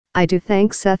I do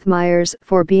thank Seth Meyers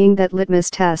for being that litmus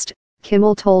test,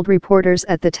 Kimmel told reporters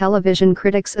at the Television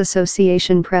Critics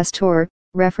Association press tour,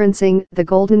 referencing the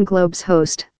Golden Globes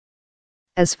host.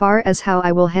 As far as how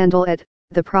I will handle it,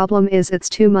 the problem is it's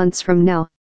 2 months from now.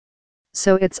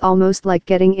 So it's almost like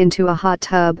getting into a hot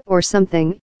tub or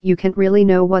something, you can't really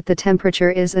know what the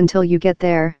temperature is until you get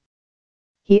there.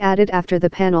 He added after the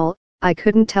panel, I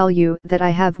couldn't tell you that I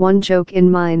have one joke in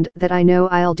mind that I know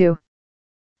I'll do.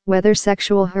 Whether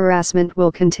sexual harassment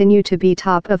will continue to be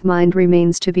top of mind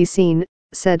remains to be seen,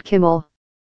 said Kimmel.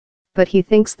 But he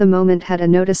thinks the moment had a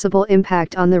noticeable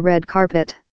impact on the red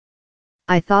carpet.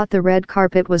 I thought the red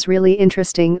carpet was really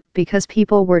interesting because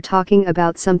people were talking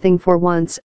about something for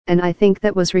once, and I think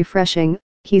that was refreshing,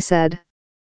 he said.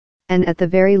 And at the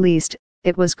very least,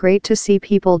 it was great to see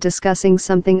people discussing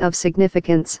something of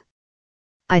significance.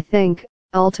 I think,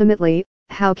 ultimately,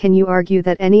 how can you argue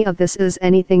that any of this is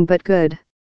anything but good?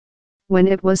 When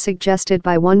it was suggested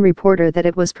by one reporter that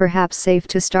it was perhaps safe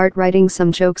to start writing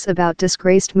some jokes about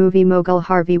disgraced movie mogul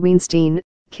Harvey Weinstein,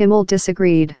 Kimmel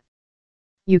disagreed.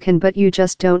 You can, but you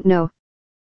just don't know.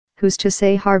 Who's to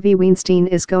say Harvey Weinstein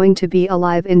is going to be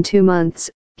alive in 2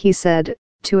 months, he said,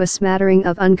 to a smattering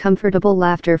of uncomfortable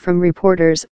laughter from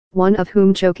reporters, one of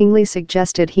whom jokingly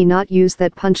suggested he not use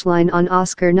that punchline on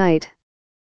Oscar night.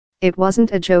 It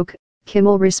wasn't a joke,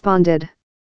 Kimmel responded.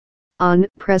 On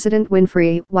President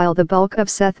Winfrey, while the bulk of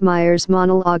Seth Meyers'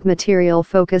 monologue material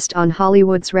focused on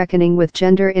Hollywood's reckoning with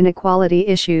gender inequality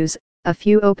issues, a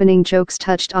few opening jokes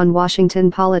touched on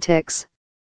Washington politics.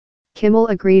 Kimmel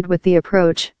agreed with the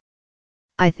approach.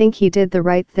 I think he did the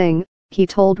right thing, he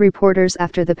told reporters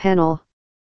after the panel.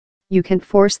 You can't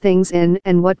force things in,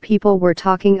 and what people were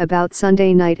talking about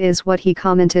Sunday night is what he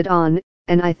commented on,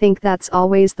 and I think that's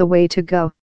always the way to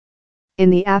go. In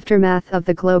the aftermath of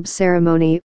the Globes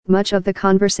ceremony, much of the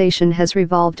conversation has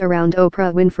revolved around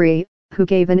Oprah Winfrey, who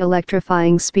gave an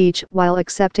electrifying speech while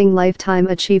accepting Lifetime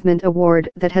Achievement Award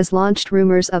that has launched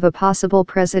rumors of a possible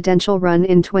presidential run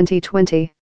in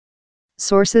 2020.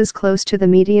 Sources close to the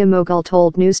media mogul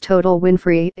told News Total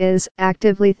Winfrey is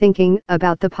actively thinking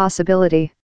about the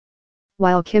possibility.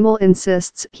 While Kimmel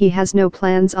insists he has no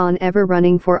plans on ever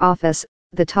running for office,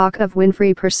 the talk of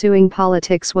Winfrey pursuing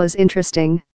politics was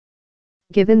interesting.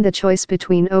 Given the choice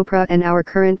between Oprah and our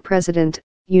current president,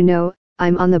 you know,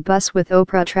 I'm on the bus with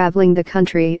Oprah traveling the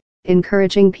country,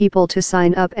 encouraging people to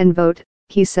sign up and vote,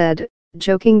 he said,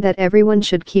 joking that everyone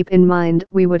should keep in mind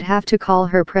we would have to call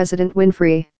her President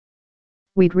Winfrey.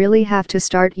 We'd really have to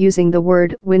start using the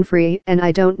word Winfrey, and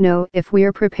I don't know if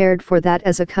we're prepared for that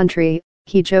as a country,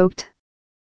 he joked.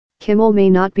 Kimmel may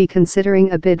not be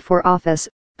considering a bid for office,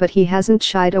 but he hasn't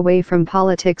shied away from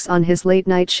politics on his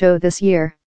late-night show this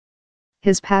year.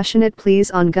 His passionate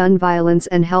pleas on gun violence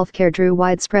and healthcare drew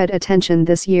widespread attention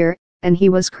this year, and he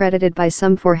was credited by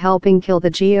some for helping kill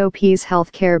the GOP's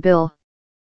healthcare bill.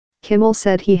 Kimmel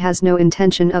said he has no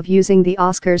intention of using the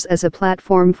Oscars as a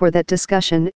platform for that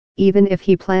discussion, even if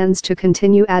he plans to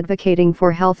continue advocating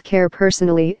for healthcare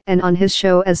personally and on his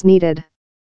show as needed.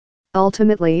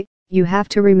 Ultimately, you have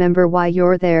to remember why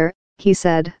you're there, he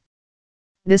said.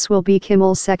 This will be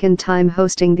Kimmel's second time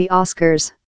hosting the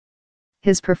Oscars.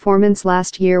 His performance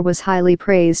last year was highly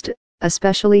praised,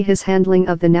 especially his handling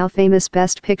of the now famous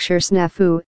Best Picture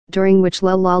snafu, during which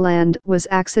La La Land was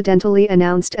accidentally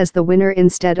announced as the winner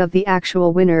instead of the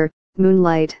actual winner,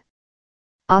 Moonlight.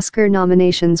 Oscar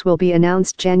nominations will be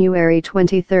announced January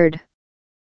 23.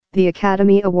 The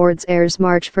Academy Awards airs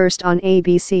March 1 on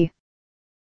ABC.